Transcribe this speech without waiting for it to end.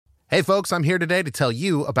Hey folks, I'm here today to tell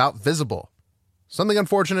you about Visible. Something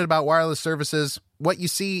unfortunate about wireless services, what you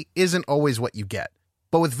see isn't always what you get.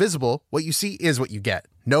 But with Visible, what you see is what you get.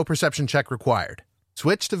 No perception check required.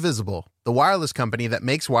 Switch to Visible, the wireless company that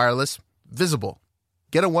makes wireless visible.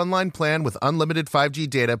 Get a one-line plan with unlimited 5G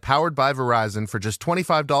data powered by Verizon for just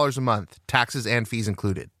 $25 a month, taxes and fees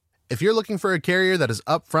included. If you're looking for a carrier that is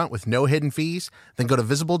upfront with no hidden fees, then go to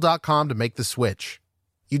Visible.com to make the switch.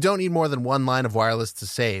 You don't need more than one line of wireless to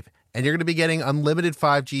save, and you're going to be getting unlimited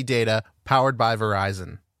 5G data powered by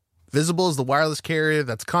Verizon. Visible is the wireless carrier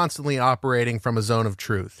that's constantly operating from a zone of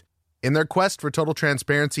truth. In their quest for total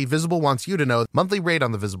transparency, Visible wants you to know the monthly rate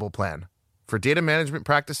on the Visible plan. For data management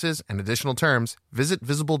practices and additional terms, visit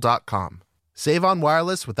Visible.com. Save on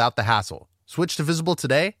wireless without the hassle. Switch to Visible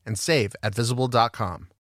today and save at Visible.com.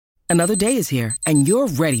 Another day is here, and you're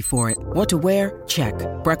ready for it. What to wear? Check.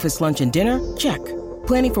 Breakfast, lunch, and dinner? Check.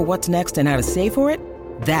 Planning for what's next and how to save for it?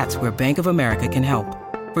 That's where Bank of America can help.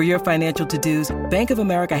 For your financial to-dos, Bank of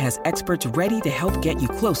America has experts ready to help get you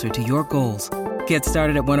closer to your goals. Get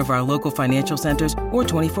started at one of our local financial centers or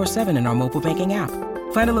 24/7 in our mobile banking app.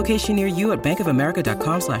 Find a location near you at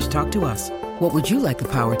bankofamerica.com/talktous. What would you like the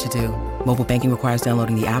power to do? Mobile banking requires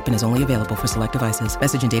downloading the app and is only available for select devices.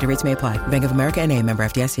 Message and data rates may apply. Bank of America N.A., member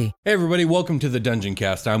FDIC. Hey everybody, welcome to the Dungeon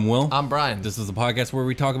Cast. I'm Will. I'm Brian. This is a podcast where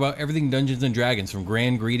we talk about everything Dungeons and Dragons, from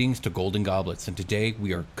grand greetings to golden goblets. And today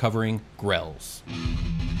we are covering Grells.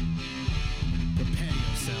 Prepare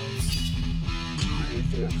yourselves.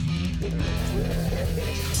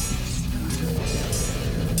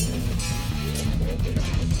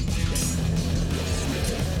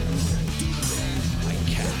 I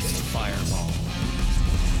cast Fireball.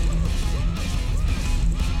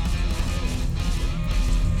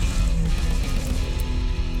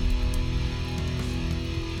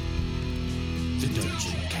 The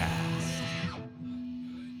Dungeon Cast.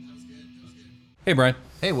 Hey Brian,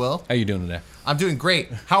 Hey, Will. how you doing today? I'm doing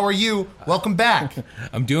great. How are you? Welcome back.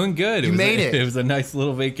 I'm doing good. You made it. It was a nice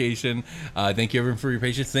little vacation. Thank you everyone for your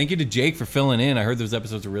patience. Thank you to Jake for filling in. I heard those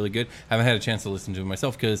episodes were really good. Haven't had a chance to listen to them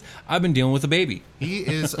myself because I've been dealing with a baby. He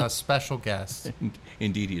is a special guest.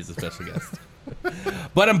 Indeed, he is a special guest.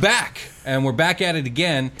 But I'm back, and we're back at it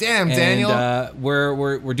again. Damn, and, Daniel.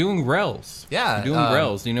 We're doing Grells. Yeah, We're doing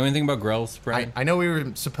Grells. Do you know anything about Grells, Brian? I know we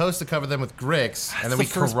were supposed to cover them with Grix, and then That's we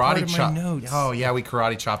the first part karate of my chopped. notes. Oh yeah, we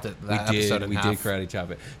karate chopped it. That episode in We half. did karate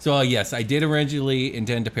chop it. So yes, I did originally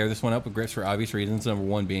intend to pair this one up with Grix for obvious reasons. Number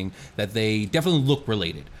one being that they definitely look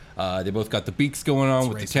related. They both got the beaks going on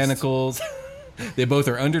with racist. the tentacles. They both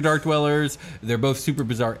are Underdark dwellers. They're both super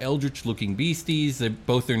bizarre eldritch-looking beasties.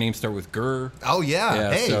 Both their names start with Gur. Oh yeah.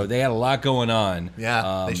 Yeah, Hey. so they had a lot going on.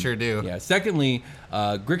 Yeah, they sure do. Yeah. Secondly,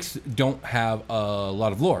 Grix don't have a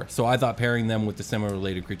lot of lore, so I thought pairing them with the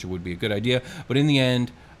semi-related creature would be a good idea. But in the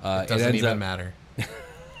end, it doesn't even matter.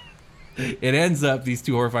 it ends up these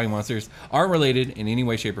two horrifying monsters aren't related in any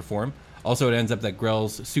way, shape, or form. Also, it ends up that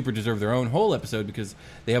Grells super deserve their own whole episode because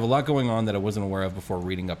they have a lot going on that I wasn't aware of before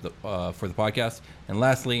reading up for the podcast. And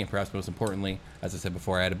lastly, and perhaps most importantly, as I said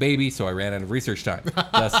before, I had a baby, so I ran out of research time.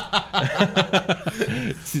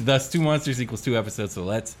 Thus, two monsters equals two episodes. So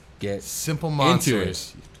let's get Simple into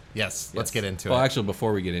monsters. it. Yes, let's get into Well, it. actually,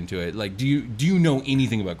 before we get into it, like, do you know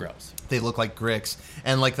anything about Grells? They look like Grix,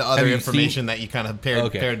 and like the other you information that you kind of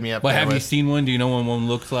paired me up. But there have you with. seen one? Do you know what one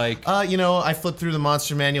looks like? I flip through the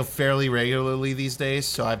monster manual fairly regularly these days,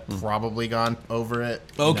 so I've probably gone over it.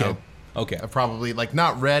 Okay. Okay. I've probably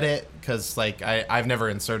not read it because I've never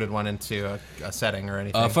inserted one into a setting or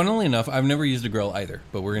anything. Funnily enough, I've never used a Grell either,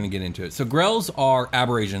 but we're going to get into it. So Grells are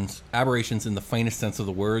aberrations in the finest sense of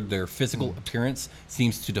the word. Their physical appearance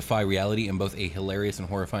seems to defy reality in both a hilarious and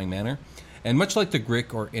horrifying manner. And much like the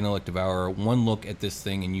Grick or Intellect Devourer, one look at this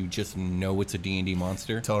thing and you just know it's a D&D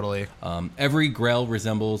monster. Totally. Every Grell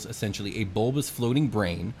resembles essentially a bulbous floating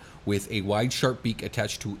brain with a wide, sharp beak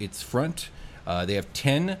attached to its front. They have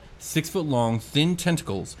 10 6-foot-long, thin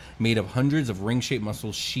tentacles made of hundreds of ring-shaped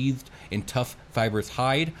muscles sheathed in tough, fibrous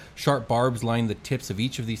hide. Sharp barbs line the tips of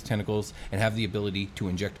each of these tentacles and have the ability to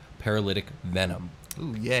inject paralytic venom.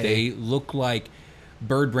 Ooh, yay. They look like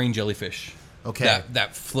bird brain jellyfish. Okay.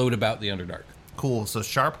 That float about the Underdark. Cool. So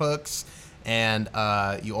sharp hooks, and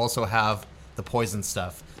you also have the poison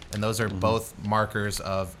stuff, and those are both markers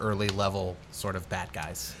of early level sort of bad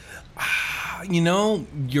guys. You know,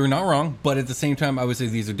 you're not wrong, but at the same time, I would say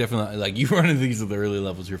these are definitely, like, you run into these at the early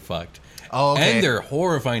levels, you're fucked. Oh, okay. And they're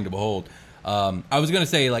horrifying to behold. I was going to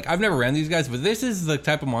say, like, I've never ran these guys, but this is the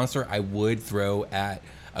type of monster I would throw at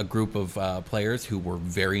a group of players who were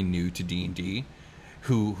very new to D&D.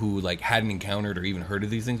 who like hadn't encountered or even heard of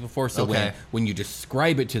these things before. So when you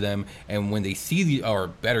describe it to them, and when they see the, or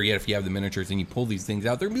better yet, if you have the miniatures and you pull these things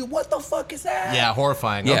out, they're gonna be, what the fuck is that? Yeah,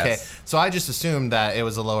 horrifying. Yes. Okay, so I just assumed that it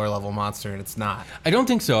was a lower level monster, and it's not. I don't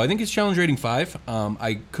think so. I think it's challenge rating 5.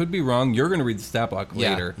 I could be wrong. You're gonna read the stat block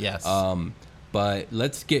later. Yes. But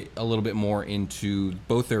let's get a little bit more into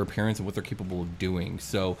both their appearance and what they're capable of doing.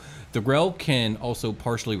 So the Grell can also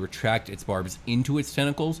partially retract its barbs into its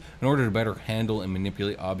tentacles in order to better handle and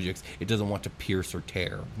manipulate objects it doesn't want to pierce or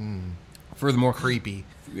tear. Furthermore, Creepy.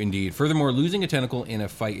 Indeed. Furthermore, losing a tentacle in a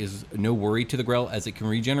fight is no worry to the Grell, as it can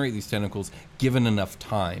regenerate these tentacles given enough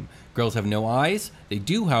time. Grells have no eyes. They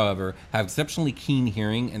do, however, have exceptionally keen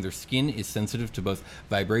hearing, and their skin is sensitive to both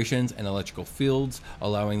vibrations and electrical fields,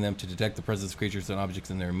 allowing them to detect the presence of creatures and objects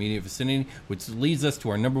in their immediate vicinity, which leads us to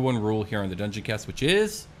our number 1 rule here on the Dungeon Cast, which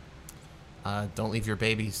is... Don't leave your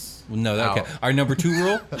babies. No, that out. okay. Our number 2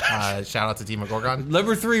 rule? Shout out to Demogorgon.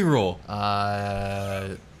 Number 3 rule.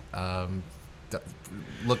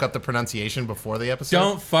 Look up the pronunciation before the episode.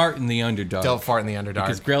 Don't fart in the Underdark. Don't fart in the Underdark.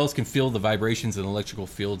 Because Grells can feel the vibrations and electrical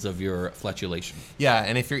fields of your flatulation. Yeah,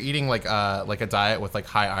 and if you're eating like a diet with like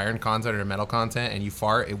high iron content or metal content, and you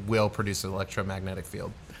fart, it will produce an electromagnetic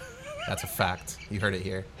field. That's a fact. You heard it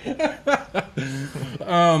here.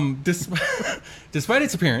 Despite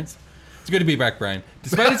its appearance, it's good to be back, Brian.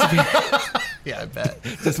 Despite its appearance, Yeah, I bet.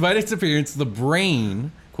 despite its appearance, the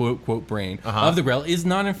brain, quote quote brain, of the Grell is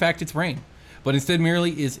not in fact its brain, but instead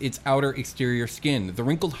merely is its outer exterior skin. The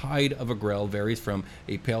wrinkled hide of a Grell varies from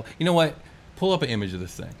a pale. You know what? Pull up an image of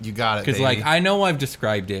this thing. You got it, Because baby. like I know I've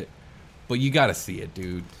described it, but you got to see it,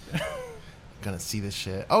 dude. Gonna see this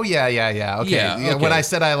shit. Oh yeah. Okay. Yeah, Yeah, okay. when I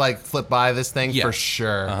said I like flip by this thing, Yeah. for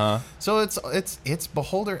sure. Uh-huh. So it's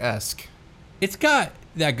Beholder-esque. It's got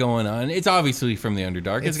that going on. It's obviously from the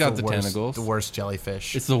Underdark. It's got the worst, tentacles. The worst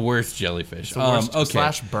jellyfish. It's the worst jellyfish. It's the worst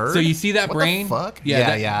slash bird. So you see that What the brain? fuck?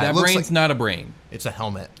 Yeah, Yeah. That It looks brain's like- not a brain. It's a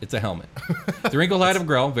helmet. It's a helmet. The wrinkled hide of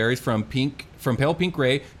Grell varies from pale pink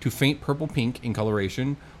gray to faint purple pink in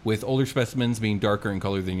coloration, with older specimens being darker in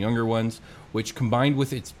color than younger ones, which combined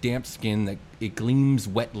with its damp skin that it gleams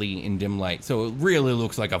wetly in dim light. So it really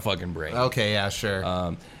looks like a fucking brain. Okay, yeah,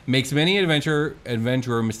 sure. Makes many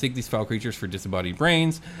adventurer mistake these foul creatures for disembodied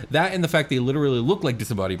brains. That and the fact they literally look like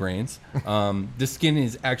disembodied brains. The skin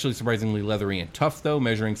is actually surprisingly leathery and tough, though,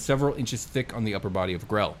 measuring several inches thick on the upper body of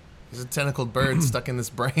Grell. There's a tentacled bird stuck in this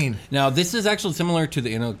brain. Now, this is actually similar to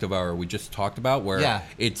the Intellect Devourer we just talked about, where Yeah.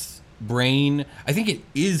 its brain, I think it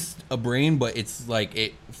is a brain, but it's like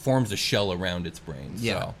it forms a shell around its brain.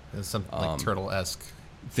 Yeah, So, there's some like turtle-esque.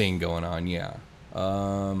 thing going on, yeah.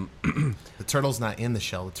 The turtle's not in the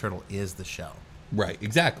shell. The turtle is the shell. Right,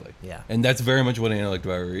 exactly. Yeah. And that's very much what an Intellect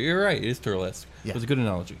Devourer is. You're right, it is turtlesque. Yeah. It was a good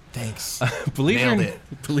analogy. Thanks. Believe Nailed it,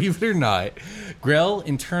 it. believe it or not, Grell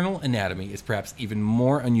internal anatomy is perhaps even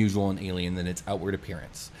more unusual and alien than its outward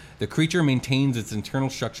appearance. The creature maintains its internal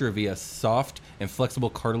structure via soft and flexible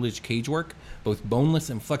cartilage cagework. Both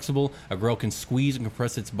boneless and flexible, a Grell can squeeze and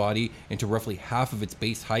compress its body into roughly half of its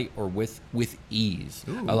base height or width with ease,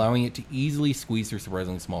 allowing it to easily squeeze through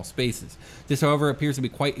surprisingly small spaces. This, however, appears to be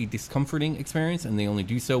quite a discomforting experience, and they only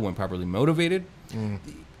do so when properly motivated.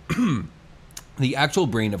 The actual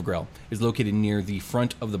brain of Grell is located near the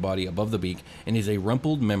front of the body above the beak and is a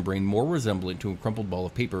rumpled membrane more resemblant to a crumpled ball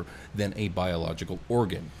of paper than a biological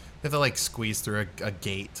organ. They have to like squeeze through a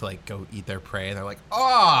gate to like go eat their prey, and they're like,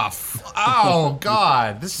 oh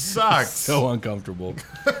god, this sucks. So uncomfortable.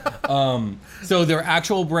 So their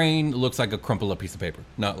actual brain looks like a crumpled up piece of paper,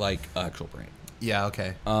 not like an actual brain. Yeah,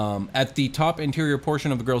 okay. At the top interior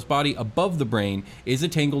portion of the Grell's body, above the brain, is a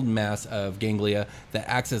tangled mass of ganglia that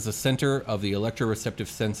acts as a center of the electroreceptive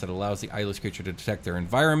sense that allows the eyeless creature to detect their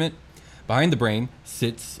environment. Behind the brain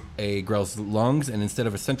sits a Grell's lungs, and instead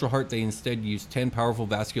of a central heart, they instead use 10 powerful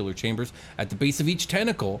vascular chambers at the base of each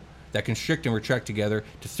tentacle that constrict and retract together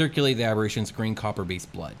to circulate the aberration's green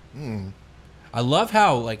copper-based blood. I love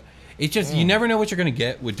how, like, it's just, you never know what you're going to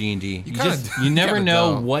get with D&D. You never kinda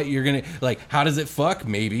know don't. what you're going to, like, how does it fuck?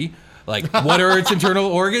 Maybe. Like, what are its internal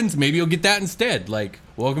organs? Maybe you'll get that instead. Like,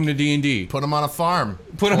 welcome to D&D. Put them on a farm.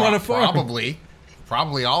 Put 'em on a farm.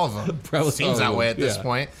 Probably all of them. Probably all Seems of that them, way at this yeah.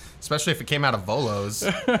 point. Especially if it came out of Volos.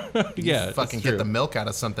 Yeah, that's Fucking true. get the milk out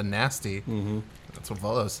of something nasty. That's what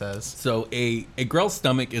Volo says. So a Grell's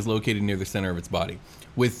stomach is located near the center of its body,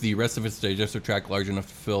 with the rest of its digestive tract large enough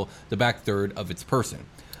to fill the back third of its person.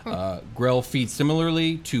 Grell feeds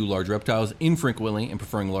similarly to large reptiles, infrequently and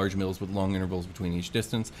preferring large meals with long intervals between each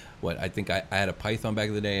distance. I think I had a python back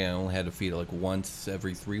in the day. I only had to feed it like once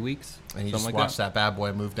every 3 weeks. And you something just like watch that bad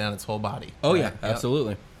boy move down its whole body. Oh Right? yeah, Yep.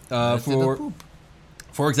 absolutely. Right to the poop.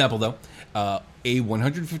 For example, though, A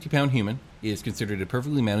 150-pound human is considered a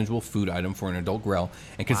perfectly manageable food item for an adult Grell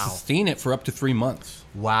and can Wow. sustain it for up to 3 months.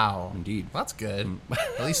 Wow. Indeed. Well, that's good.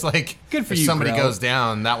 At least, like, Good for if you, somebody Grell. goes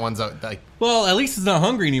down, that one's, like... Well, at least it's not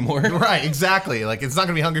hungry anymore. Right, exactly. Like, it's not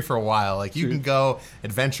going to be hungry for a while. Like, you can go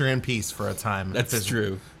adventure in peace for a time. That's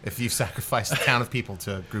true. If you sacrifice a town of people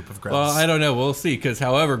to a group of Grells. Well, I don't know. We'll see. Because,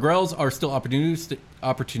 however, Grells are still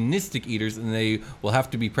opportunistic eaters, and they will have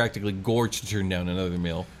to be practically gorged to turn down another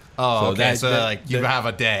meal. Oh, okay. So, you have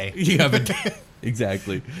a day. You have a day.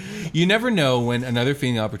 Exactly. You never know when another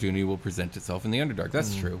feeding opportunity will present itself in the Underdark.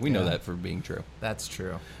 That's true. We know that for being true. That's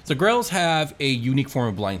true. So Grells have a unique form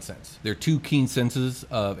of blind sense. Their two keen senses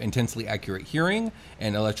of intensely accurate hearing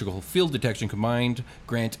and electrical field detection combined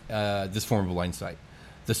grant this form of blind sight.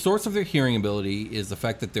 The source of their hearing ability is the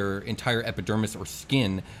fact that their entire epidermis or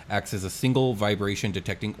skin acts as a single vibration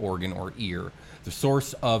detecting organ or ear. The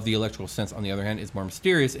source of the electrical sense, on the other hand, is more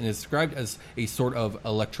mysterious and is described as a sort of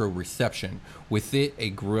electroreception. With it, a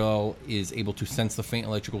Grell is able to sense the faint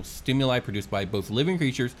electrical stimuli produced by both living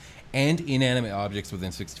creatures and inanimate objects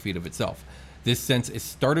within 60 feet of itself. This sense is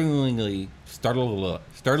startlingly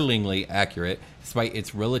accurate, despite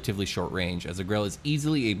its relatively short range, as a Grell is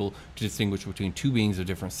easily able to distinguish between two beings of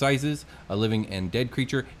different sizes, a living and dead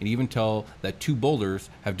creature, and even tell that two boulders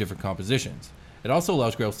have different compositions. It also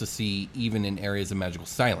allows Grells to see even in areas of magical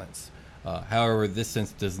silence. However, this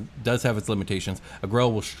sense does have its limitations. A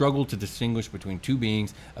Grell will struggle to distinguish between two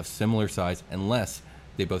beings of similar size unless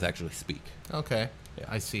they both actually speak. Okay. Yeah.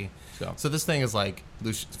 I see. So this thing is like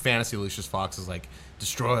fantasy Lucius Fox is like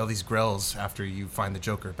destroy all these Grells after you find the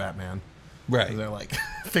Joker, Batman. right. And they're like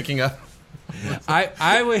picking up.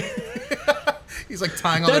 I would. He's like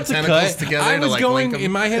tying all their That's a tentacles cut. together. I to was like going link 'em.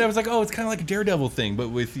 in my head. I was like, oh, it's kind of like a Daredevil thing, but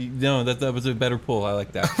with no, that was a better pull. I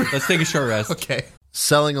like that. Let's take a short rest. Okay.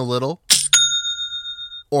 Selling a little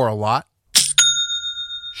or a lot?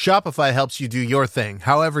 Shopify helps you do your thing,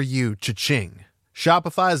 however you cha-ching.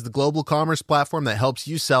 Shopify is the global commerce platform that helps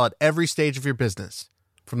you sell at every stage of your business.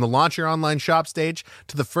 From the launch your online shop stage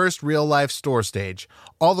to the first real-life store stage,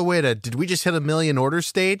 all the way to did we just hit 1 million orders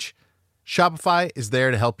stage? Shopify is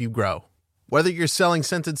there to help you grow. Whether you're selling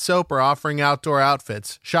scented soap or offering outdoor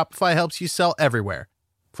outfits, Shopify helps you sell everywhere.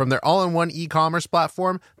 From their all-in-one e-commerce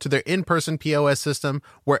platform to their in-person POS system,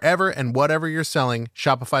 wherever and whatever you're selling,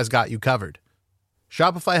 Shopify's got you covered.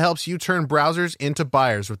 Shopify helps you turn browsers into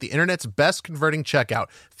buyers with the internet's best converting checkout,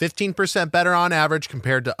 15% better on average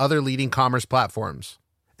compared to other leading commerce platforms.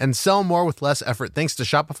 And sell more with less effort thanks to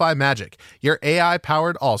Shopify Magic, your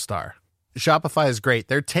AI-powered all-star. Shopify is great.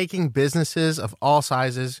 They're taking businesses of all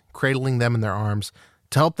sizes, cradling them in their arms,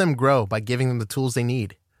 to help them grow by giving them the tools they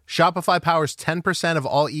need. Shopify powers 10% of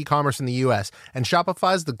all e-commerce in the U.S., and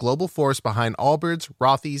Shopify's the global force behind Allbirds,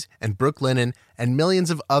 Rothy's, and Brooklinen, and millions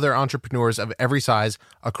of other entrepreneurs of every size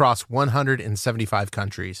across 175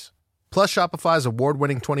 countries. Plus, Shopify's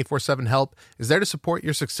award-winning 24/7 help is there to support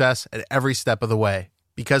your success at every step of the way.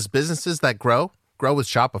 Because businesses that grow, grow with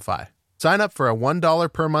Shopify. Sign up for a $1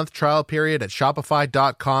 per month trial period at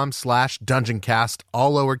shopify.com/dungeoncast,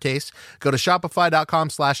 all lowercase. Go to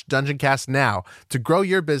shopify.com/dungeoncast now to grow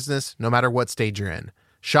your business no matter what stage you're in.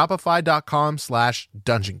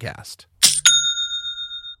 Shopify.com/dungeoncast.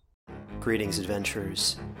 Greetings,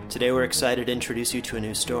 adventurers. Today we're excited to introduce you to a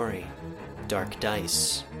new story, Dark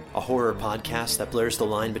Dice, a horror podcast that blurs the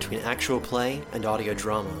line between actual play and audio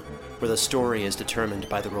drama, where the story is determined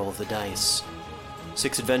by the roll of the dice.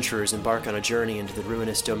 6 adventurers embark on a journey into the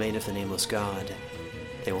ruinous domain of the Nameless God.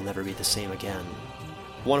 They will never be the same again.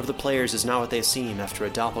 One of the players is not what they seem after a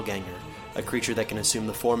doppelganger, a creature that can assume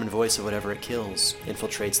the form and voice of whatever it kills,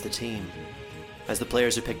 infiltrates the team. As the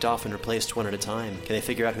players are picked off and replaced one at a time, can they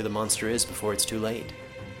figure out who the monster is before it's too late?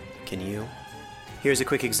 Can you? Here's a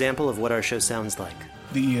quick example of what our show sounds like.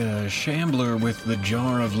 The shambler with the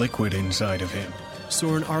jar of liquid inside of him.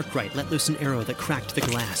 Soren Arkwright let loose an arrow that cracked the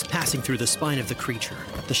glass, passing through the spine of the creature.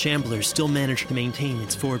 The shambler still managed to maintain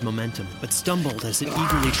its forward momentum, but stumbled as it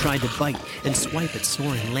eagerly tried to bite and swipe at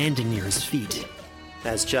Soren, landing near his feet.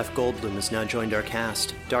 As Jeff Goldblum has now joined our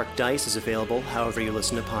cast, Dark Dice is available however you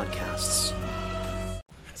listen to podcasts.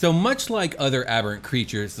 So much like other aberrant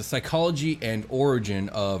creatures, the psychology and origin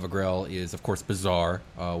of a Grell is, of course, bizarre.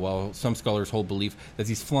 While some scholars hold belief that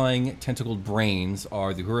these flying, tentacled brains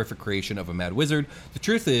are the horrific creation of a mad wizard, the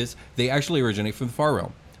truth is they actually originate from the Far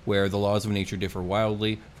Realm, where the laws of nature differ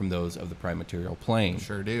wildly from those of the prime material plane.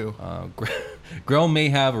 Sure do. Grell may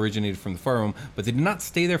have originated from the Far Realm, but they did not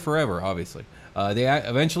stay there forever, obviously. They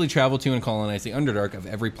eventually travel to and colonize the Underdark of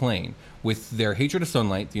every plane. With their hatred of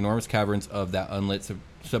sunlight, the enormous caverns of that unlit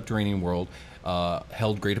subterranean world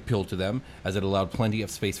held great appeal to them, as it allowed plenty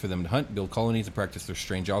of space for them to hunt, build colonies, and practice their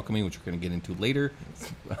strange alchemy, which we're going to get into later.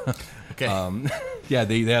 Okay. Yeah,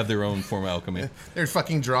 they have their own form of alchemy. They're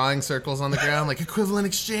fucking drawing circles on the ground like equivalent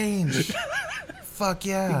exchange. Fuck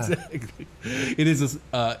yeah. Exactly. It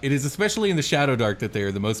is especially in the Shadowdark that they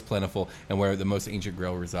are the most plentiful and where the most ancient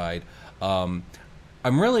Grell reside.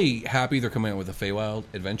 I'm really happy they're coming out with a Feywild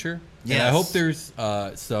adventure. Yes. And I hope there's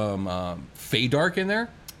some Feydark in there.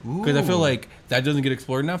 Because I feel like that doesn't get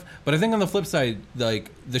explored enough. But I think on the flip side, like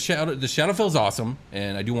the Shadowfell is awesome,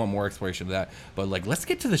 and I do want more exploration of that. But like, let's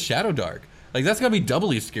get to the Shadowdark. Like that's gotta be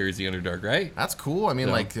doubly as scary as the Underdark, right? That's cool. I mean,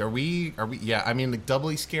 So- like, are we? Yeah, I mean, like,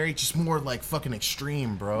 doubly scary, just more like fucking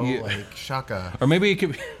extreme, bro. Yeah. Like Shaka. Or maybe it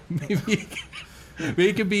could maybe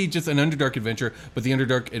it could be just an Underdark adventure, but the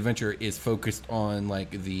Underdark adventure is focused on like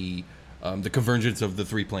the convergence of the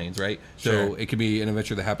three planes, right? Sure. So it could be an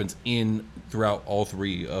adventure that happens throughout all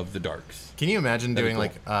three of the darks. Can you imagine That'd doing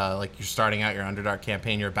be like you're starting out your Underdark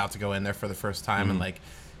campaign, you're about to go in there for the first time, and like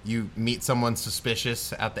you meet someone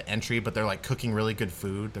suspicious at the entry, but they're like cooking really good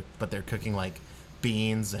food, but they're cooking like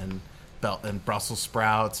beans and Brussels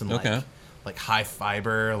sprouts and Okay. like high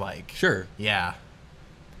fiber, like Sure. yeah,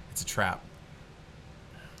 it's a trap.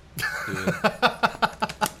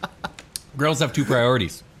 Grells have two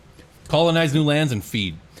priorities: colonize new lands and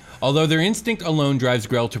feed. Although their instinct alone drives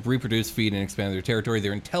Grell to reproduce, feed, and expand their territory,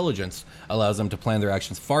 their intelligence allows them to plan their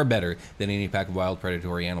actions far better than any pack of wild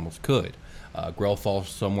predatory animals could. Grell falls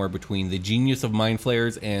somewhere between the genius of mind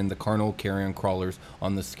flayers and the carnal carrion crawlers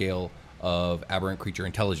on the scale of aberrant creature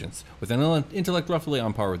intelligence, with an intellect roughly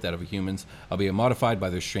on par with that of humans, albeit modified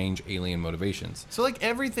by their strange alien motivations. So like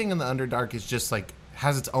everything in the Underdark is just like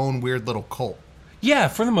has its own weird little cult. Yeah,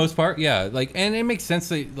 for the most part, yeah. Like, and it makes sense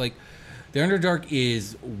that like the Underdark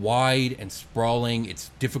is wide and sprawling.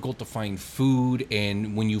 It's difficult to find food,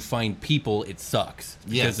 and when you find people, it sucks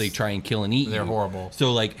because Yes. they try and kill and eat. They're you. horrible.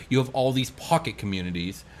 So like you have all these pocket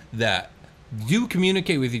communities that do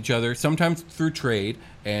communicate with each other, sometimes through trade,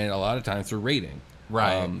 and a lot of times through raiding.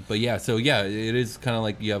 Right. But yeah, so yeah, it is kind of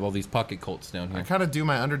like you have all these pocket cults down I here. kind of do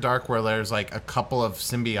my Underdark where there's like a couple of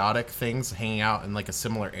symbiotic things hanging out in like a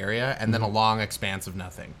similar area, and then a long expanse of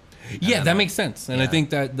nothing. Yeah, then, that like, makes sense, and I yeah. think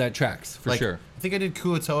that tracks for Like, sure. I think I did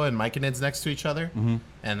Kuatoa and Myconids next to each other,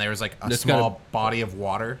 and there was like a That's small body of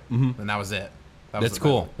water, and that was it. That was That's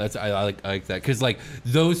cool. I like that because like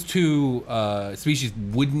those two species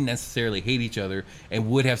wouldn't necessarily hate each other and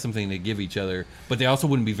would have something to give each other, but they also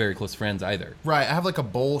wouldn't be very close friends either. Right. I have like a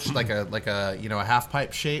bowl, like a a half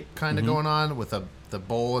pipe shape kind of going on with the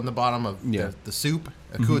bowl in the bottom of Yeah. the soup.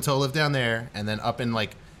 Kuatoa lived down there, and then up in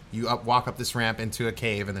like walk up this ramp into a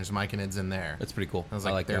cave, and there's Myconids in there. That's pretty cool. I was I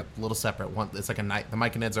like, like they're that. a little separate. The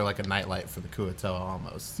Myconids are like a nightlight for the Kuatoa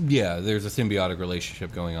almost. Yeah, there's a symbiotic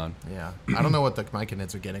relationship going on. Yeah. I don't know what the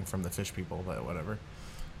Myconids are getting from the fish people, but whatever.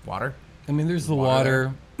 Water? I mean, there's the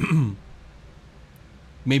Water water.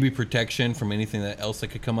 Maybe protection from anything else that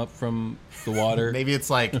could come up from the water. Maybe it's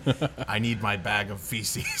like, I need my bag of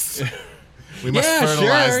feces. We must Yeah,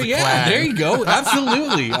 fertilize sure. the Yeah, clan. there you go.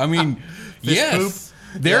 Absolutely. I mean, yes.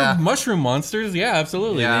 poop? They're Yeah. mushroom monsters. Yeah,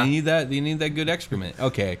 absolutely. Yeah. They need that. They need that good excrement.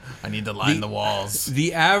 Okay. I need to line the walls. The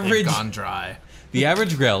They've average gone dry. The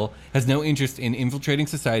average Grell has no interest in infiltrating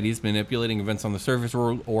societies, manipulating events on the surface,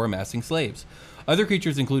 or amassing slaves. Other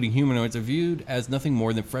creatures, including humanoids, are viewed as nothing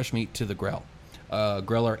more than fresh meat to the Grell.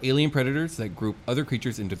 Grell are alien predators that group other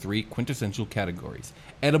creatures into three quintessential categories: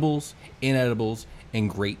 edibles, inedibles, and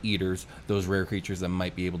great eaters, those rare creatures that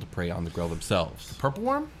might be able to prey on the Grell themselves. Purple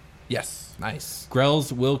worm? Yes. Nice.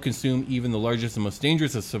 Grells will consume even the largest and most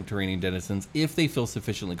dangerous of subterranean denizens if they feel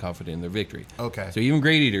sufficiently confident in their victory. Okay. So even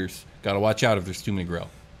great eaters got to watch out if there's too many Grell.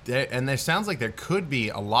 There sounds like there could be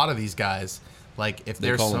a lot of these guys. Like if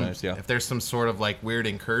there's colonize, yeah. if there's some sort of like weird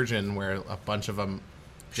incursion where a bunch of them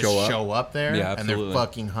just Show up. show up there, Yeah, and they're absolutely.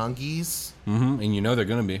 fucking hunkies. Mm-hmm. And you know they're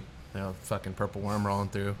going to be. Fucking purple worm rolling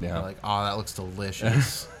through. Yeah. They're like, oh, that looks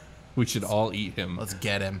delicious. We should all eat him. Let's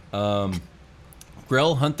get him.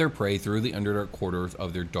 Grell hunt their prey through the underdark corridors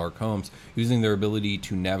of their dark homes, using their ability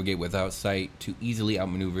to navigate without sight to easily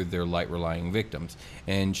outmaneuver their light-relying victims,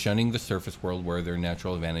 and shunning the surface world where their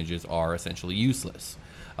natural advantages are essentially useless.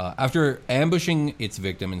 After ambushing its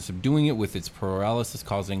victim and subduing it with its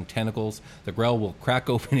paralysis-causing tentacles, the Grell will crack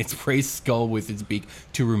open its prey's skull with its beak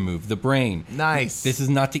to remove the brain. Nice. This is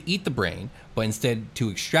not to eat the brain, but instead to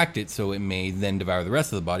extract it so it may then devour the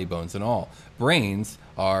rest of the body, bones and all. Brains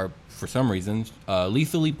are, for some reason,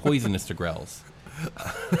 lethally poisonous to Grells.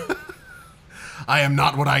 I am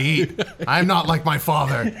not what I eat. I am not like my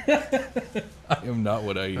father. I am not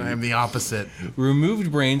what I eat. I am the opposite.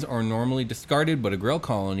 Removed brains are normally discarded, but a Grell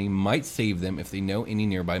colony might save them if they know any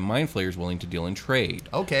nearby mind flayers willing to deal in trade.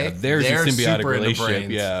 Okay. Now, there's They're a symbiotic super into relationship.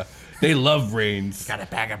 brains. Yeah. They love brains. Got a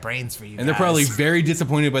bag of brains for you And they're probably very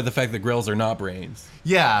disappointed by the fact that Grells are not brains.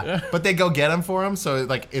 Yeah, but they go get them for him, so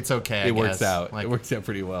like it's okay. It works out. Like, It works out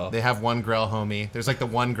pretty well. they have one Grell homie. There's like the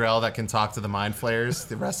one Grell that can talk to the mind flayers.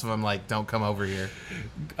 The rest of them like don't come over here.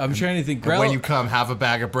 I'm trying to think. And when you come, have a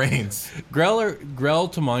bag of brains. Grell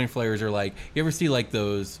to mind flayers are like, you ever see like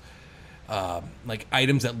those like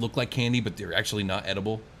items that look like candy but they're actually not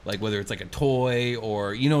edible? Like whether it's like a toy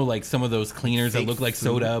or like some of those cleaners that look like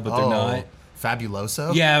soda but they're not.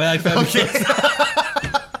 Fabuloso? Yeah, I like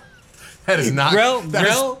Fabuloso. That is not Grell.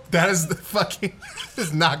 That is the fucking that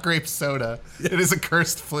is not grape soda. It is a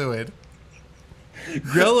cursed fluid.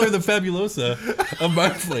 Grell are the Fabulosa of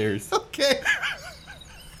mind flayers. Okay.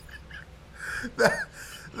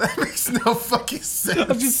 That makes no fucking sense.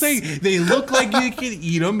 I'm just saying, they look like you can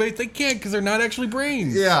eat them, but they can't because they're not actually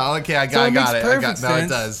brains. Yeah, okay, I So got it makes it. perfect Now it sense.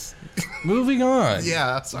 does. Moving on.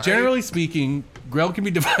 Yeah, sorry. Generally speaking, Grell can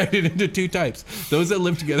be divided into two types: those that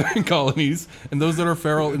live together in colonies, and those that are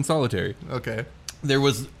feral and solitary. Okay. There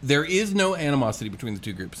is no animosity between the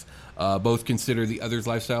two groups. Both consider the other's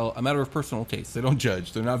lifestyle a matter of personal taste. They don't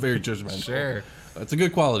judge. They're not very judgmental. Sure. It's a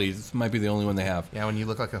good quality. This might be the only one they have. Yeah, when you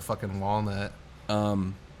look like a fucking walnut.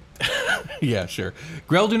 Yeah, sure.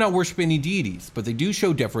 Grell do not worship any deities, but they do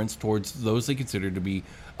show deference towards those they consider to be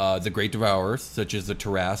the great devourers, such as the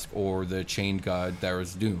Tarrasque or the chained god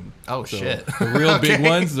Thara's Doom. Oh, shit. The real big Okay.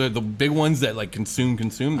 ones, the big ones that like consume.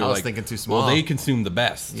 They're I was like, thinking too small. Well, they consume the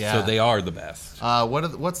best, Yeah. so they are the best.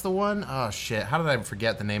 What's the one? Oh shit! How did I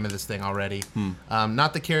forget the name of this thing already?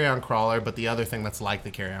 Not the carry-on crawler, but the other thing that's like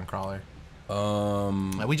the carry-on crawler.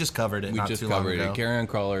 We just covered it. We not just too covered long it. ago. Carrion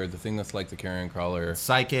crawler, the thing that's like the carrion crawler.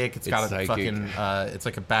 Psychic. It's got a psychic. fucking. It's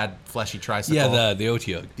like a bad fleshy tricycle. Yeah, the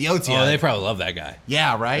Otiug. The Otiug. Oh, they probably love that guy.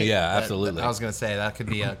 Yeah, right. Yeah, absolutely. I was gonna say that could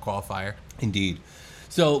be a qualifier. Indeed.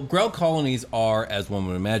 So, Grell colonies are, as one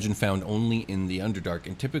would imagine, found only in the Underdark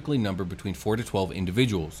and typically number between 4 to 12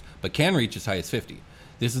 individuals, but can reach as high as 50.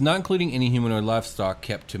 This is not including any humanoid livestock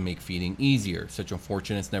kept to make feeding easier. Such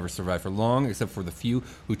unfortunates never survive for long, except for the few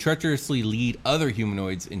who treacherously lead other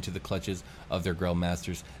humanoids into the clutches of their Grell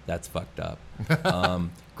masters. That's fucked up.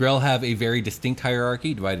 Grell have a very distinct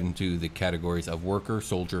hierarchy, divided into the categories of worker,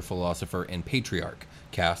 soldier, philosopher, and patriarch,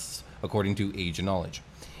 castes according to age and knowledge.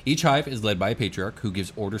 Each hive is led by a patriarch who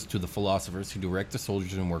gives orders to the philosophers who direct the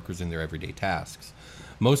soldiers and workers in their everyday tasks.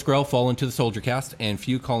 Most Grell fall into the soldier caste, and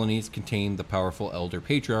few colonies contain the powerful elder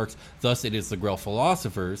patriarchs. Thus, it is the Grell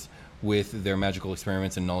philosophers, with their magical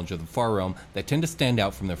experiments and knowledge of the far realm, that tend to stand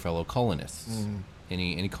out from their fellow colonists.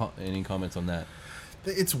 Any comments on that?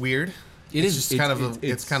 It's weird. It's just kind of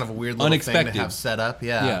a weird little unexpected thing to have set up.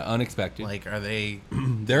 Yeah. Yeah, unexpected. Like, are they?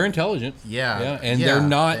 They're intelligent. Yeah. And Yeah. they're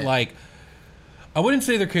not like. I wouldn't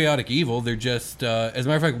say they're chaotic evil. They're just, as a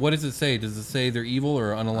matter of fact, what does it say? Does it say they're evil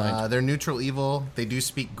or unaligned? They're neutral evil. They do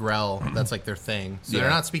speak Grell. That's like their thing. So Yeah. they're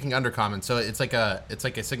not speaking Undercommon. So it's like a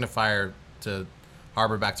signifier to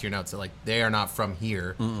harbor back to your notes that like they are not from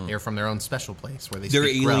here. They're from their own special place where they They're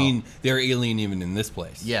speak alien. Grell. They're alien even in this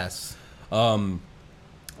place. Yes.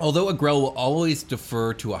 Although a Grell will always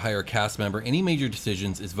defer to a higher caste member, any major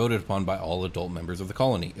decisions is voted upon by all adult members of the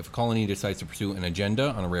colony. If a colony decides to pursue an agenda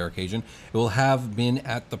on a rare occasion, it will have been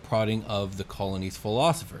at the prodding of the colony's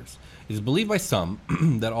philosophers. It is believed by some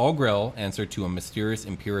that all Grell answer to a mysterious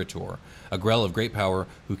imperator, a Grell of great power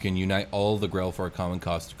who can unite all the Grell for a common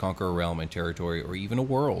cause to conquer a realm and territory or even a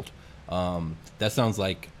world. That sounds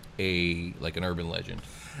like an urban legend.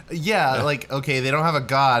 Yeah, like, okay, they don't have a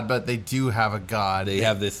god, but they do have a god. They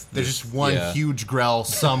have this. There's just one huge Grell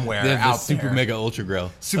somewhere They have out this super there. mega ultra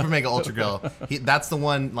Grell. Super mega ultra Grell. That's the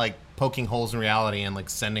one like poking holes in reality and like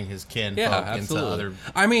sending his kin Yeah, folk into absolutely.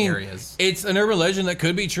 other areas. It's an urban legend that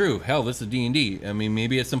could be true. Hell, this is D&D. I mean,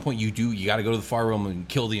 maybe at some point you got to go to the far realm and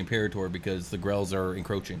kill the Imperator because the Grells are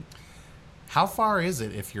encroaching. How far is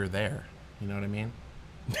it if you're there? You know what I mean?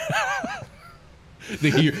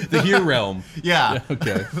 The here realm. Yeah.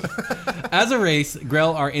 Okay. As a race,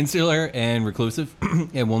 Grell are insular and reclusive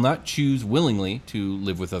and will not choose willingly to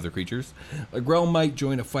live with other creatures. A Grell might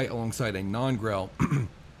join a fight alongside a non-Grell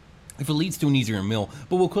if it leads to an easier meal,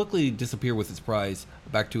 but will quickly disappear with its prize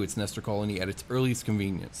back to its nester colony at its earliest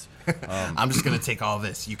convenience. I'm just going to take all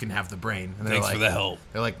this. You can have the brain. And Thanks for the help.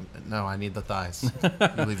 They're like, no, I need the thighs.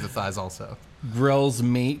 You leave the thighs also. Grells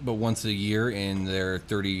mate but once a year in their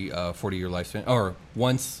 40-year lifespan, or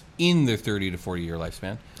once in their 30 to 40-year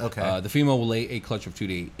lifespan. Okay. The female will lay a clutch of 2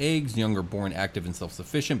 to 8 eggs. Young are born active and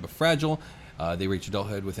self-sufficient, but fragile. They reach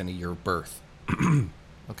adulthood within a year of birth.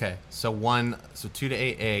 Okay, so 2 to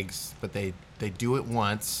 8 eggs, but they do it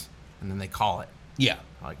once, and then they call it. Yeah.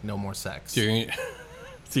 Like, no more sex. So you're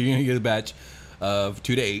going to get a batch of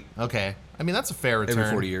 2 to 8. Okay. I mean, that's a fair return.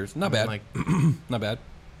 Every 40 years. Not bad. Like, Not bad.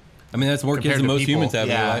 I mean, that's more Compared kids than to most people. humans have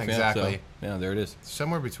in Yeah, their life. exactly. So, yeah, there it is.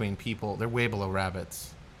 somewhere between people. They're way below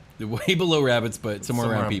rabbits. They're way below rabbits, but somewhere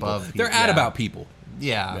around people. above They're people, at yeah. about people.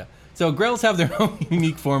 Yeah. Yeah. So Grells have their own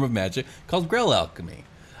unique form of magic called Grell alchemy.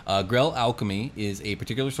 Grell alchemy is a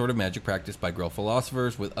particular sort of magic practiced by Grell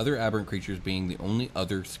philosophers, with other aberrant creatures being the only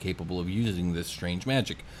others capable of using this strange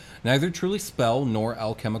magic. Neither truly spell nor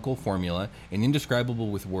alchemical formula, and indescribable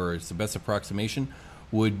with words. The best approximation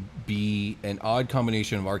would be an odd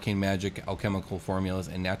combination of arcane magic, alchemical formulas,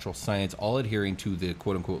 and natural science, all adhering to the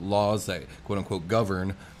quote-unquote laws that quote-unquote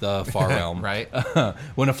govern the far realm. Right.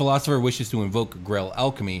 When a philosopher wishes to invoke Grell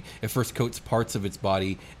alchemy, it first coats parts of its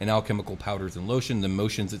body in alchemical powders and lotion, then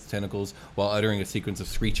motions its tentacles while uttering a sequence of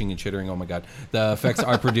screeching and chittering. Oh my god. The effects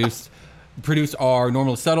are produced are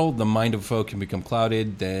normally subtle. The mind of a foe can become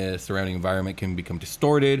clouded. The surrounding environment can become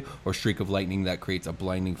distorted, or a streak of lightning that creates a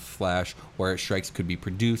blinding flash where it strikes could be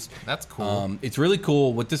produced. That's cool. It's really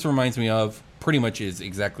cool. What this reminds me of, pretty much is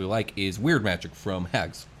exactly like, is weird magic from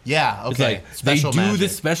Hags. Yeah, It's okay. like Special they do magic.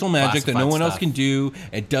 this special magic that no Classified one else stuff. can do.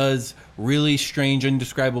 It does really strange,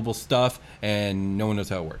 indescribable stuff, and no one knows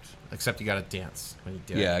how it works. Except you got to dance when you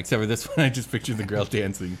do Yeah, it. except for this one, I just pictured the girl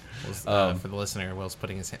dancing. For the listener, Will's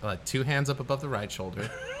putting his two hands up above the right shoulder,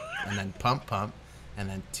 and then pump, pump, and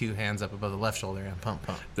then two hands up above the left shoulder and pump,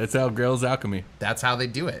 pump. That's how Grell's alchemy. That's how they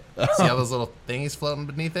do it. See all those little thingies floating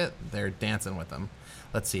beneath it? They're dancing with them.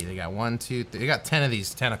 Let's see. They got 1, 2, 3. They got 10 of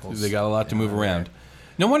these tentacles. They got a lot to move over around. there.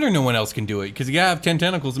 No wonder no one else can do it, because you gotta have 10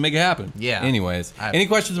 tentacles to make it happen. Yeah. Anyways, any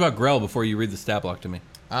questions about Grell before you read the stat block to me?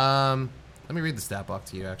 Let me read the stat block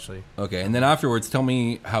to you, actually. Okay, and then afterwards, tell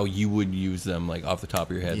me how you would use them, like off the top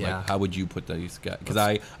of your head. Yeah. Like, how would you put these guys? Because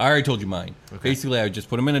I already told you mine. Okay. Basically, I would just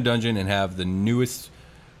put them in a dungeon and have the newest,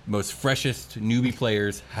 most freshest newbie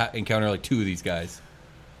players encounter like 2 of these guys.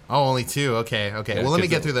 Oh, only 2. Okay. Yeah, Well, let me 'cause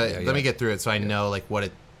get through yeah. Let me get through it so I know like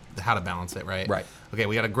how to balance it, right? Right. Okay,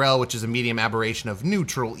 we got a Grell, which is a medium aberration of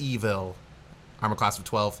neutral evil. Armor class of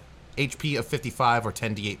 12, HP of 55 or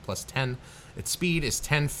 10d8 plus 10. Its speed is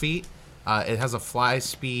 10 feet. It has a fly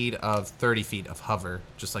speed of 30 feet of hover,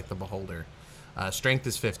 just like the Beholder. Strength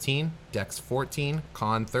is 15, Dex 14,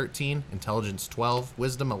 Con 13, Intelligence 12,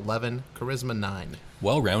 Wisdom 11, Charisma 9.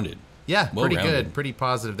 Well-rounded. Yeah, pretty Well-rounded. good, pretty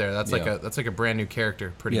positive there. That's Yeah. like a brand new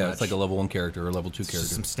character, pretty Yeah, much. it's like a level 1 character or a level 2 It's character.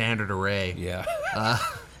 just some standard array. Yeah.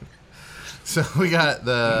 So we got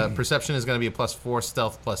the perception is going to be a +4,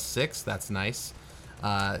 stealth +6. That's nice.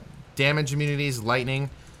 Damage immunities, lightning.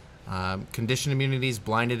 Condition immunities,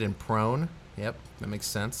 blinded and prone. Yep, that makes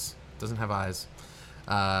sense. Doesn't have eyes.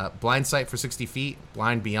 Blind sight for 60 feet.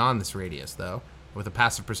 Blind beyond this radius, though. With a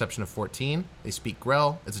passive perception of 14. They speak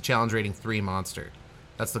Grell. It's a challenge rating 3 monster.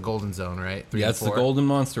 That's the golden zone, right? 3 Yeah, and that's the 4. golden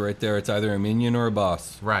monster right there. It's either a minion or a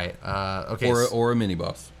boss. Right. Okay. Or a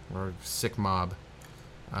mini-boss. Or a sick mob.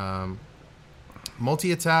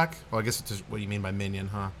 Multi-attack. Well, I guess it's just what do you mean by minion,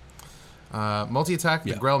 huh? Multi-attack.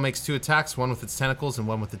 Yeah. The Grell makes 2 attacks, one with its tentacles and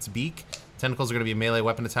one with its beak. Tentacles are going to be a melee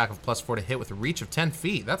weapon attack of +4 to hit with a reach of 10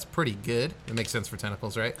 feet. That's pretty good. It makes sense for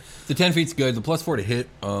tentacles, right? The 10 feet's good. The +4 to hit,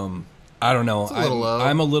 I don't know. It's a little low.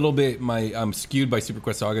 I'm a little bit, I'm skewed by Super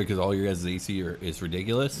Quest Saga because all your guys' AC is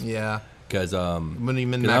ridiculous. Yeah. Because When you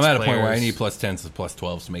min-max I'm at a point where I players- need +10s to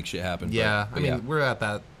 +12s to make shit happen. Yeah. but I mean, yeah, we're at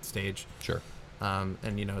that stage. sure. And,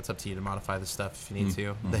 it's up to you to modify this stuff if you need to.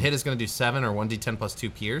 Mm-hmm. The hit is going to do 7 or 1d10 plus 2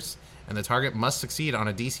 pierce, and the target must succeed on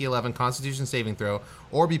a DC 11 Constitution saving throw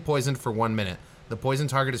or be poisoned for 1 minute. The poisoned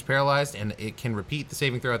target is paralyzed, and it can repeat the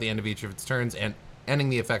saving throw at the end of each of its turns, and ending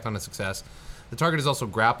the effect on a success. The target is also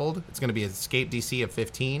grappled. It's going to be an escape DC of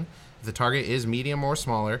 15. If the target is medium or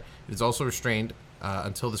smaller, it is also restrained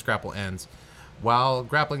until this grapple ends. While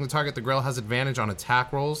grappling the target, the Grell has advantage on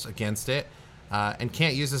attack rolls against it, and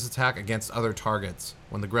can't use this attack against other targets.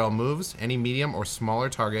 When the Grell moves, any medium or smaller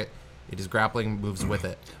target it is grappling moves with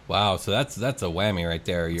it. Wow, so that's a whammy right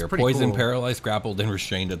there. You're pretty poisoned, cool. paralyzed, grappled, and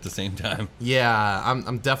restrained at the same time. Yeah,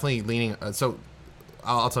 I'm definitely leaning. So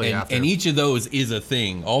I'll tell you after. And each of those is a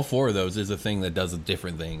thing. All 4 of those is a thing that does a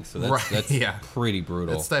different thing. So that's pretty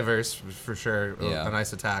brutal. It's diverse for sure. Yeah. A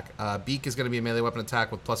nice attack. Beak is going to be a melee weapon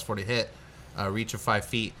attack with +4 to hit. Reach of 5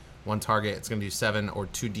 feet. 1 target. It's going to do 7 or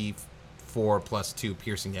 2d4 plus 2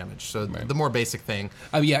 piercing damage. So the more basic thing.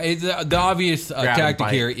 The obvious tactic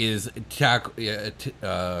here is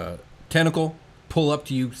tentacle. Pull up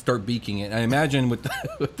to you, start beaking it. I imagine with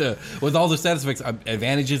all the status effects,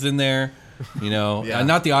 advantages in there,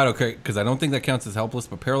 not the auto crit because I don't think that counts as helpless,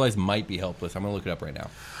 but paralyzed might be helpless. I'm gonna look it up right now.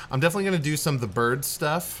 I'm definitely gonna do some of the bird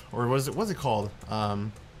stuff, or what's it called?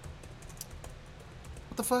 What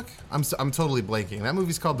the fuck? I'm totally blanking. That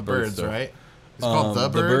movie's called The Birds, right? It's called The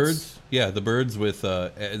Birds. The Birds. Yeah, The Birds with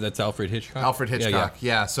that's Alfred Hitchcock. Alfred Hitchcock.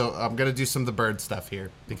 Yeah. So I'm gonna do some of the bird stuff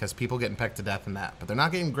here because people getting pecked to death in that, but they're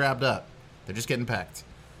not getting grabbed up. They're just getting pecked.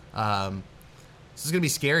 This is gonna be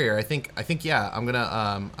scarier. I think. Yeah. I'm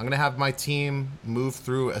gonna have my team move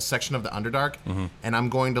through a section of the Underdark, and I'm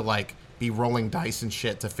going to be rolling dice and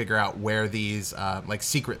shit to figure out where these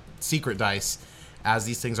secret dice, as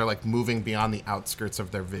these things are moving beyond the outskirts of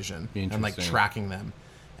their vision and tracking them.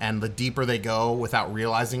 And the deeper they go without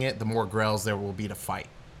realizing it, the more Grells there will be to fight.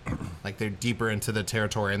 They're deeper into the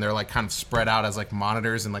territory, and they're kind of spread out as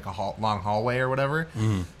monitors in a long hallway or whatever.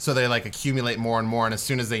 So they accumulate more and more, and as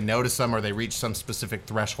soon as they notice them or they reach some specific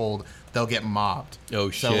threshold, they'll get mobbed. Oh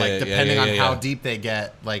shit! So depending on how deep they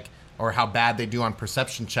get, or how bad they do on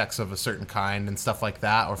perception checks of a certain kind and stuff like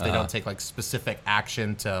that, or if they don't take specific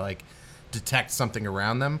action to detect something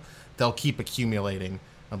around them, they'll keep accumulating.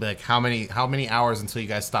 I'll be how many hours until you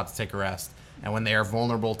guys stop to take a rest? And when they are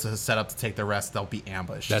vulnerable to set up to take their rest, they'll be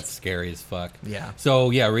ambushed. That's scary as fuck. Yeah. So,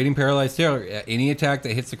 rating paralyzed here. Any attack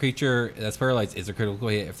that hits the creature that's paralyzed is a critical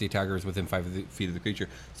hit if the attacker is within 5 feet of the creature.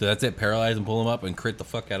 So that's it. Paralyze and pull them up and crit the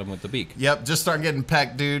fuck out of them with the beak. Yep. Just start getting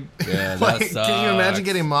pecked, dude. Yeah, that sucks. Can you imagine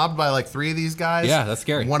getting mobbed by 3 of these guys? Yeah, that's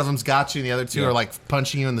scary. One of them's got you, and the other 2 are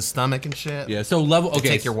punching you in the stomach and shit. Yeah. So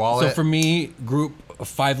take your wallet. So for me, group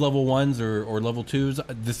 5 level 1s or level 2s,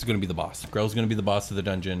 this is going to be the boss. Grell's going to be the boss of the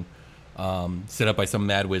dungeon. Set up by some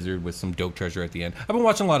mad wizard with some dope treasure at the end. I've been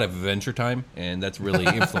watching a lot of Adventure Time, and that's really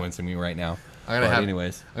influencing me right now. I'm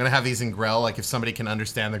gonna have these in Grell. If somebody can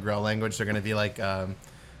understand the Grell language, they're gonna be like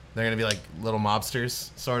little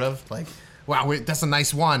mobsters, sort of. Wow, that's a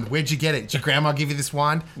nice wand. Where'd you get it? Did your grandma give you this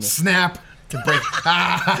wand? Yeah. Snap. To break,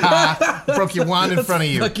 broke your wand in front of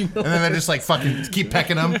you, and then they're just fucking keep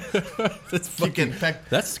pecking them. That's fucking pecked.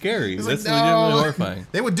 That's scary. That's legitimately horrifying.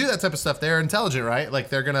 They would do that type of stuff. They're intelligent, right?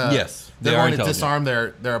 They're gonna they're going to disarm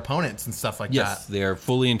their opponents and stuff like that. Yes, they are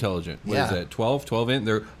fully intelligent. What is it? 12 in.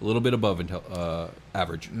 They're a little bit above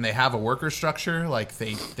average. And they have a worker structure.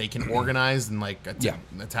 They can organize and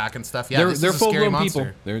attack and stuff. Yeah, they're full-grown people.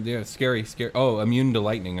 They're scary. Oh, immune to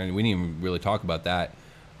lightning. I mean, we didn't even really talk about that.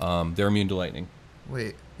 They're immune to lightning.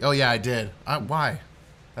 Wait. Oh, yeah, I did. Why?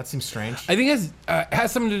 That seems strange. I think it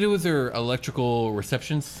has something to do with their electrical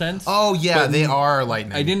reception sense. Oh, yeah, they are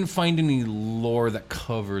lightning. I didn't find any lore that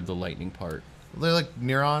covered the lightning part. They're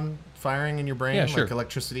neuron firing in your brain, yeah, sure.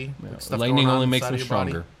 Electricity. Yeah. Lightning only makes me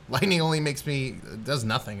stronger. Lightning only makes me... does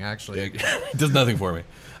nothing, actually. It does nothing for me.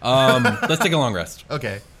 Let's take a long rest.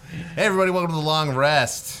 Okay. Hey, everybody, welcome to the long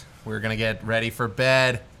rest. We're going to get ready for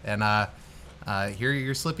bed, and... here are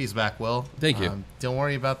your slippies back, Will. Thank you. Don't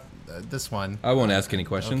worry about this one. I won't ask any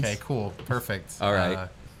questions. Okay, cool. Perfect. All right.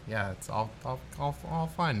 Yeah, it's all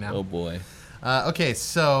fine now. Oh, boy. Okay,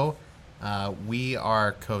 so we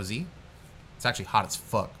are cozy. It's actually hot as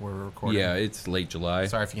fuck. We're recording. Yeah, it's late July.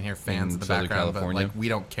 Sorry if you can hear fans in the Southern background, California. but we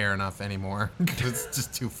don't care enough anymore because it's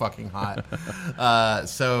just too fucking hot.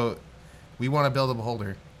 So we want to build a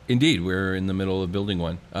beholder. Indeed, we're in the middle of building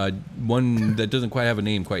one. One that doesn't quite have a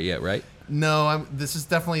name quite yet, right? No, this is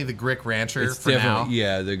definitely the Grick Rancher for now.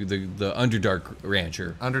 Yeah, the Underdark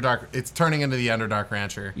Rancher. Underdark. It's turning into the Underdark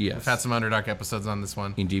Rancher. Yes. We've had some Underdark episodes on this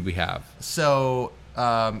one. Indeed, we have. So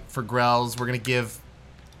for Grells, we're going to give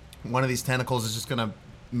one of these tentacles is just going to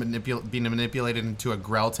be manipulated into a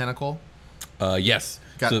Grell tentacle. Yes.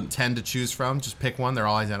 Got 10 to choose from. Just pick one. They're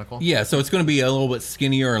all identical. Yeah, so it's going to be a little bit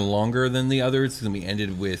skinnier and longer than the others. It's going to be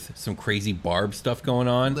ended with some crazy barb stuff going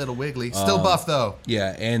on. Little wiggly. Still buff, though.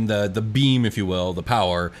 Yeah, and the beam, if you will, the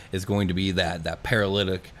power, is going to be that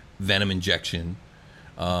paralytic venom injection.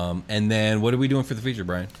 And then what are we doing for the feature,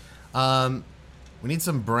 Brian? We need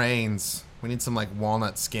some brains. We need some,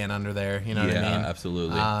 walnut skin under there. You know what I mean? Yeah,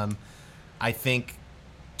 absolutely. I think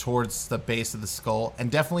towards the base of the skull, and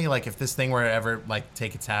definitely like if this thing were to ever like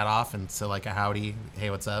take its hat off and so like a howdy, hey,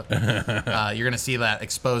 what's up, you're gonna see that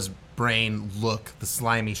exposed brain look, the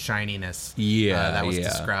slimy shininess. That was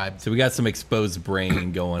described. So we got some exposed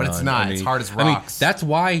brain going on. But it's not. It's hard as rocks. That's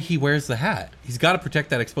why he wears the hat. He's got to protect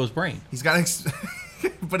that exposed brain. He's got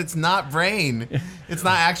but it's not brain. It's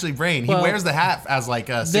not actually brain. He wears the hat as like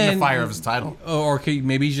a signifier of his title. Or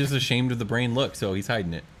maybe he's just ashamed of the brain look, so he's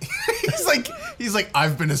hiding it. he's like,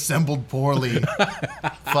 I've been assembled poorly.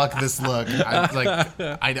 Fuck this look.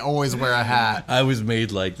 I'd always wear a hat. I was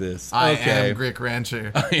made like this. I am Grick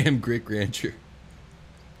Rancher. I am Grick Rancher.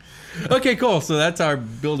 Okay, cool. So that's our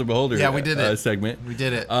Builder Beholder we did it. segment. We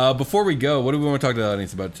did it. Before we go, what do we want to talk to the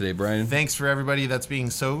audience about today, Brian? Thanks for everybody that's being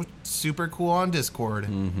so super cool on Discord.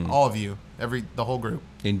 All of you. The whole group.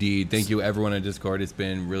 Indeed. Thank you, everyone on Discord. It's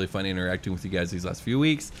been really fun interacting with you guys these last few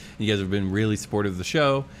weeks. You guys have been really supportive of the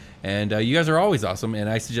show. And you guys are always awesome. And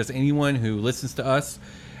I suggest anyone who listens to us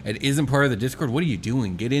and isn't part of the Discord, what are you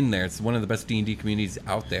doing? Get in there. It's one of the best D&D communities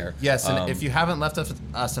out there. Yes, and if you haven't left us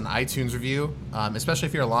an iTunes review, especially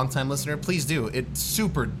if you're a longtime listener, please do. It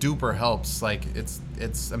super duper helps. Like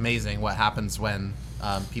it's amazing what happens when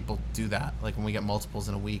people do that. Like when we get multiples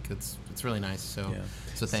in a week, it's really nice. So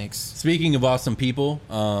thanks. Speaking of awesome people,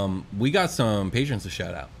 we got some patrons to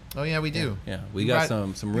shout out. Oh yeah, we do. Yeah, we got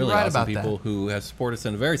some really awesome people who have supported us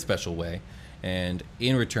in a very special way. And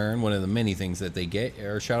in return, one of the many things that they get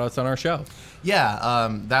are shout-outs on our show. Yeah,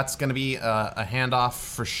 that's going to be a handoff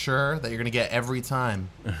for sure that you're going to get every time.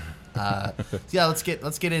 Let's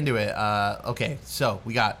get into it. Okay, so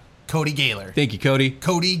we got Cody Gaylor. Thank you, Cody.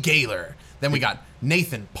 Cody Gaylor. Then we got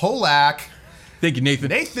Nathan Polak. Thank you, Nathan.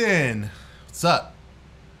 Nathan, what's up?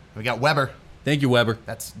 We got Weber. Thank you, Weber.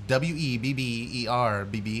 That's Webber,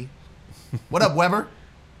 BB. What up, Weber?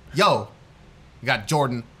 Yo, we got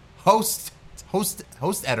Jordan Hostetter.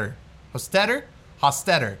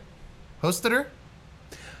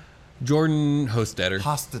 Jordan Hostetter.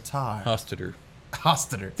 Hostetter.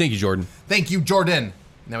 Thank you, Jordan. Thank you, Jordan.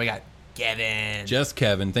 Now we got Kevin. Just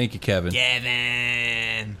Kevin. Thank you, Kevin.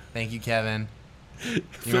 Kevin. Thank you, Kevin. You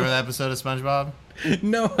remember that episode of SpongeBob?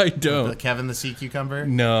 No, I don't. Kevin the sea cucumber?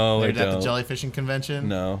 No, I don't. At the jellyfishing convention?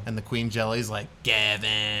 No. And the Queen Jelly's like,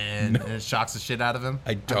 Kevin. No. And it shocks the shit out of him?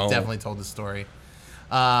 I don't. I've definitely told this story.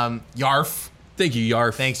 Yarf. Thank you,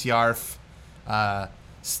 Yarf. Thanks, Yarf.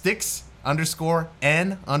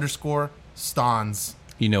 Sticks_N_Stons.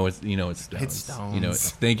 You know it's Stones. It's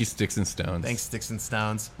Stones. Thank you, Sticks and Stones. Thanks, Sticks and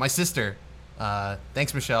Stones. My sister.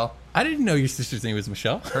 Thanks, Michelle. I didn't know your sister's name was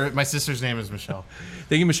Michelle. My sister's name is Michelle.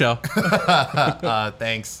 Thank you, Michelle.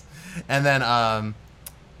 Thanks. And then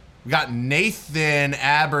we got Nathan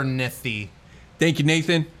Abernethy. Thank you,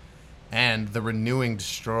 Nathan. And the Renewing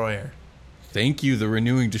Destroyer. Thank you, the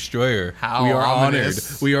Renewing Destroyer. How we are ominous.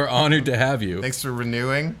 honored. We are honored to have you. Thanks for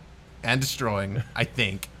renewing and destroying, I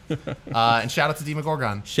think. And shout out to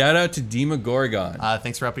Demogorgon. Shout out to Demogorgon.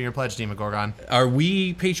 Thanks for upping your pledge, Demogorgon. Are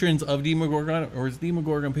we patrons of Demogorgon, or is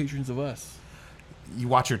Demogorgon patrons of us? You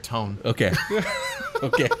watch your tone. Okay.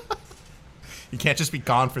 Okay. You can't just be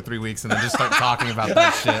gone for 3 weeks and then just start talking about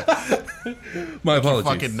that shit. My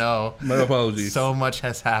apologies. You fucking know. My apologies. So much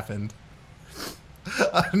has happened.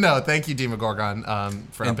 No, thank you, Demogorgon, for upping your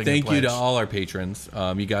pledge. And thank you to all our patrons.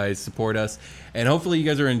 You guys support us. And hopefully you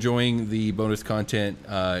guys are enjoying the bonus content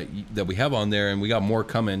that we have on there, and we got more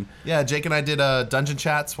coming. Yeah, Jake and I did dungeon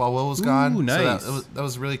chats while Will was gone. Ooh, nice. So that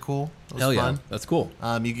was really cool. It was Hell fun. Yeah, that's cool.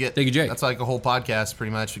 You get, thank you, Jake. That's like a whole podcast,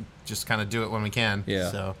 pretty much. We just kind of do it when we can.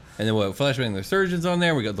 Yeah. So. And then Flashbang the Surgeons on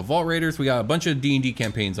there. We got the Vault Raiders. We got a bunch of D&D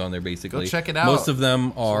campaigns on there, basically. Go check it out. Most of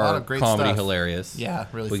them are comedy stuff. Hilarious. Yeah,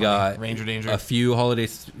 really we funny. got Ranger Danger. A few holiday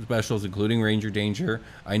specials, including Ranger Danger.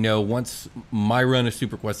 I know once my run of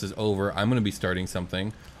Super Quest is over, I'm going to be starting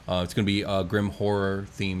something. It's going to be a grim horror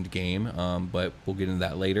themed game, but we'll get into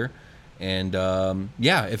that later. And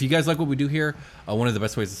if you guys like what we do here, one of the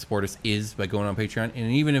best ways to support us is by going on Patreon.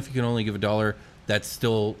 And even if you can only give $1, that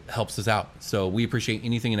still helps us out. So we appreciate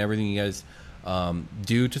anything and everything you guys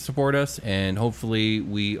do to support us. And hopefully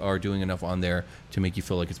we are doing enough on there to make you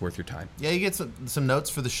feel like it's worth your time. Yeah, you get some notes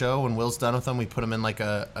for the show. When Will's done with them, we put them in like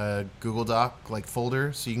a Google Doc like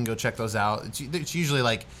folder, so you can go check those out. It's usually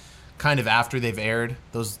like kind of after they've aired,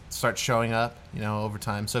 those start showing up, over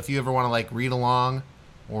time. So if you ever want to like read along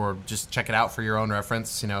or just check it out for your own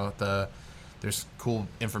reference, there's cool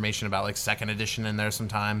information about like 2nd edition in there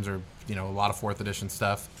sometimes, or a lot of 4th edition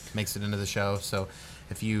stuff makes it into the show. So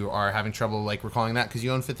if you are having trouble like recalling that because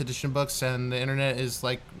you own 5th edition books and the internet is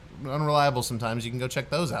like unreliable sometimes, you can go check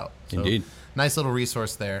those out. So, Indeed. Nice little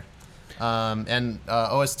resource there. And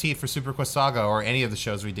OST for Super Quest Saga or any of the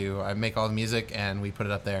shows we do. I make all the music and we put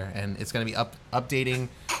it up there. And it's going to be updating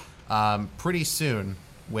pretty soon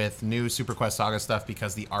with new Super Quest Saga stuff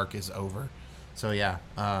because the arc is over. So yeah,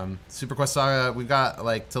 Super Quest Saga, we've got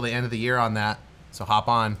like till the end of the year on that. So hop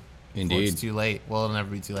on. Indeed. It's too late. Well, it'll never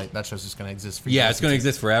be too late. That show's just going to exist for you. Yeah, it's going to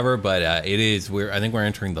exist forever, but it is. I think we're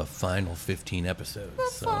entering the final 15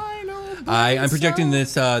 episodes. I'm projecting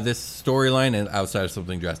this storyline and outside of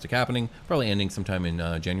something drastic happening, probably ending sometime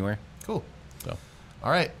in January. Cool. So,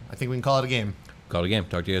 all right. I think we can call it a game. Call it a game.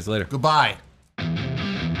 Talk to you guys later. Goodbye.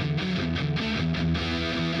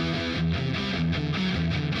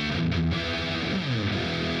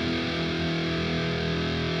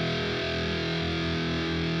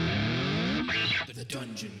 The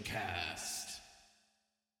Dungeon Cast.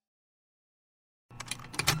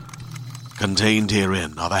 Contained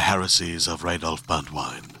herein are the heresies of Radolf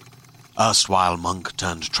Burntwine, erstwhile monk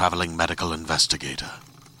turned traveling medical investigator.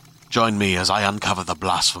 Join me as I uncover the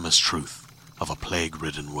blasphemous truth of a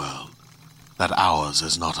plague-ridden world, that ours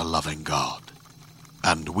is not a loving God,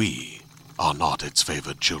 and we are not its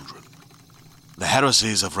favored children. The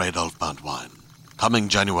heresies of Radolf Burntwine, coming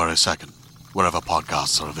January 2nd, wherever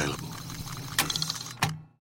podcasts are available.